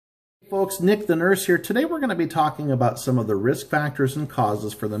Folks, Nick the nurse here. Today we're going to be talking about some of the risk factors and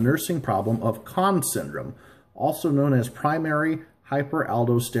causes for the nursing problem of Conn syndrome, also known as primary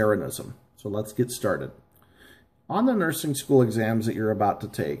hyperaldosteronism. So let's get started. On the nursing school exams that you're about to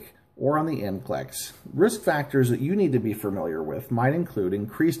take, or on the NCLEX, risk factors that you need to be familiar with might include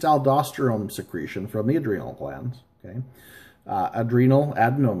increased aldosterone secretion from the adrenal glands, adrenal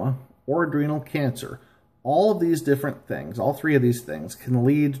adenoma, or adrenal cancer. All of these different things, all three of these things, can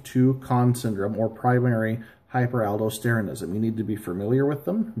lead to Conn syndrome or primary hyperaldosteronism. You need to be familiar with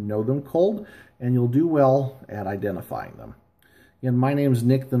them, know them cold, and you'll do well at identifying them. Again, my name is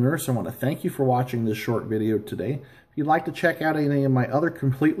Nick the nurse. I want to thank you for watching this short video today. If you'd like to check out any of my other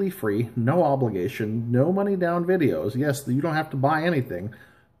completely free, no obligation, no money down videos, yes, you don't have to buy anything,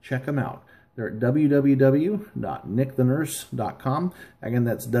 check them out. They're at www.nickthenurse.com. Again,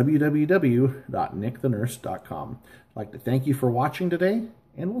 that's www.nickthenurse.com. I'd like to thank you for watching today,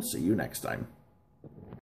 and we'll see you next time.